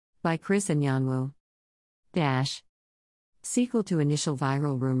By Chris and Yanwu. Dash. Sequel to initial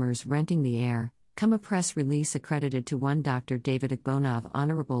viral rumors renting the air, come a press release accredited to one Dr. David Agbona of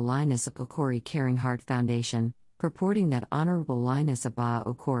Honorable Linus Okorie Caring Heart Foundation, purporting that Honorable Linus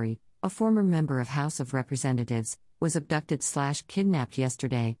Okorie, a former member of House of Representatives, was abducted/kidnapped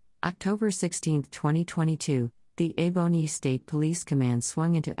yesterday, October 16, 2022. The Ebonyi State Police Command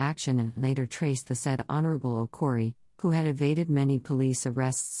swung into action and later traced the said Honorable Okorie, who had evaded many police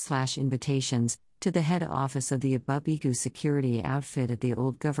arrests/invitations, to the head office of the Ebubeagu security outfit at the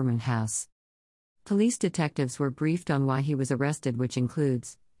old government house. Police detectives were briefed on why he was arrested, which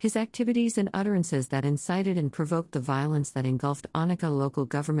includes his activities and utterances that incited and provoked the violence that engulfed Onaka local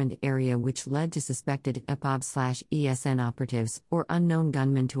government area, which led to suspected EPOB/ESN operatives or unknown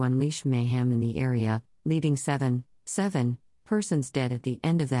gunmen to unleash mayhem in the area, leaving seven persons dead at the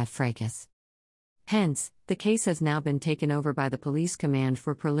end of that fracas. Hence, the case has now been taken over by the police command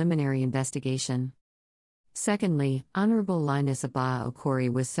for preliminary investigation. Secondly, Honorable Linus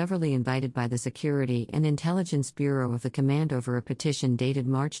Okorie was severally invited by the Security and Intelligence Bureau of the Command over a petition dated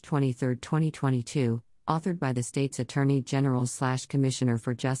March 23, 2022, authored by the state's Attorney General/Commissioner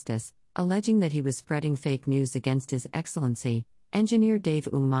for Justice, alleging that he was spreading fake news against His Excellency, Engineer Dave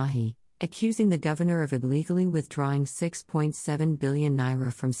Umahi, accusing the governor of illegally withdrawing 6.7 billion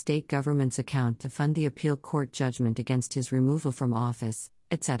naira from state government's account to fund the appeal court judgment against his removal from office,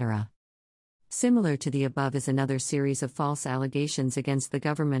 etc. Similar to the above is another series of false allegations against the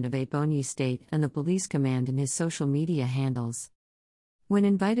government of Ebonyi State and the police command in his social media handles. When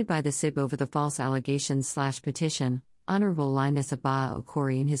invited by the SIB over the false allegations/petition, Honorable Linus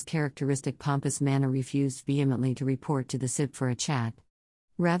Okorie in his characteristic pompous manner refused vehemently to report to the SIB for a chat.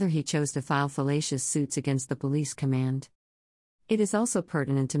 Rather, he chose to file fallacious suits against the police command. It is also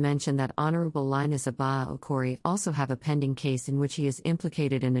pertinent to mention that Honorable Linus Okorie also have a pending case in which he is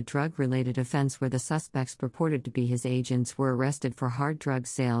implicated in a drug-related offense where the suspects purported to be his agents were arrested for hard drug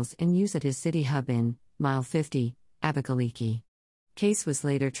sales and use at his city hub in Mile 50, Abakaliki. Case was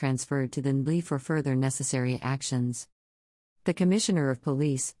later transferred to the NBLI for further necessary actions. The Commissioner of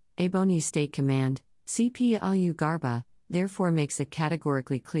Police, Ebonyi State Command, CP Aliu Garba, therefore makes it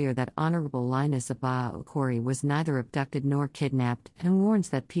categorically clear that Honorable Linus Okorie was neither abducted nor kidnapped and warns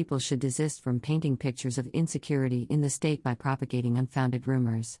that people should desist from painting pictures of insecurity in the state by propagating unfounded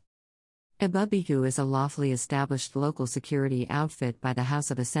rumors. Ebubeagu is a lawfully established local security outfit by the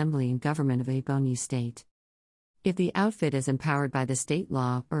House of Assembly and Government of Ebonyi State. If the outfit is empowered by the state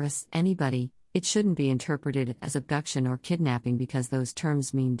law or as anybody, it shouldn't be interpreted as abduction or kidnapping because those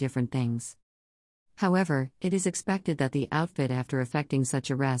terms mean different things. However, it is expected that the outfit, after effecting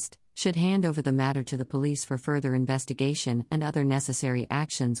such arrest, should hand over the matter to the police for further investigation and other necessary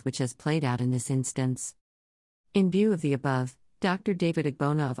actions, which has played out in this instance. In view of the above, Dr. David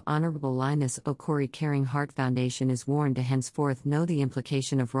Agbona of Honorable Linus Okorie Caring Heart Foundation is warned to henceforth know the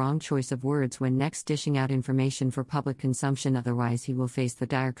implication of wrong choice of words when next dishing out information for public consumption, otherwise he will face the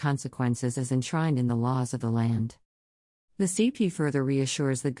dire consequences as enshrined in the laws of the land. The CP further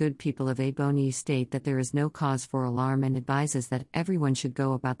reassures the good people of Ebonyi State that there is no cause for alarm and advises that everyone should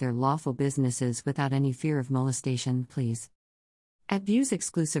go about their lawful businesses without any fear of molestation, please. At Views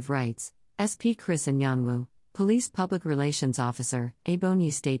Exclusive Rights, SP Chris and Yanwu, Police Public Relations Officer,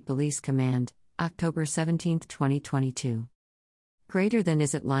 Ebonyi State Police Command, October 17, 2022. Greater than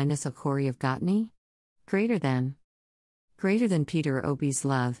is it Linus Okorie of Gotney? Greater than Peter Obi's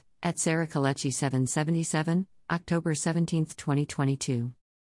Love, at Sarah Kalechi 777, October 17, 2022.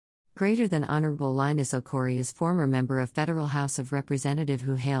 Greater than Honorable Linus Okorie is former member of Federal House of Representative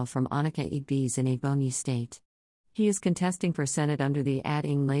who hail from Onaka Igbis in Ebonyi State. He is contesting for Senate under the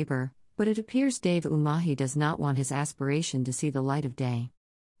Adding Labor, but it appears Dave Umahi does not want his aspiration to see the light of day.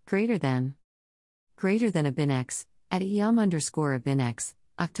 Greater than Abinex, at @Abinex,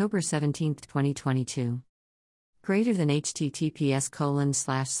 October 17, 2022. Greater than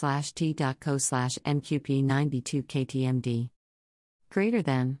https://t.co/nqp9b2ktmd. Greater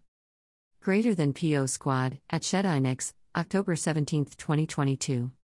than PO Squad, at Shedinex, October 17, 2022.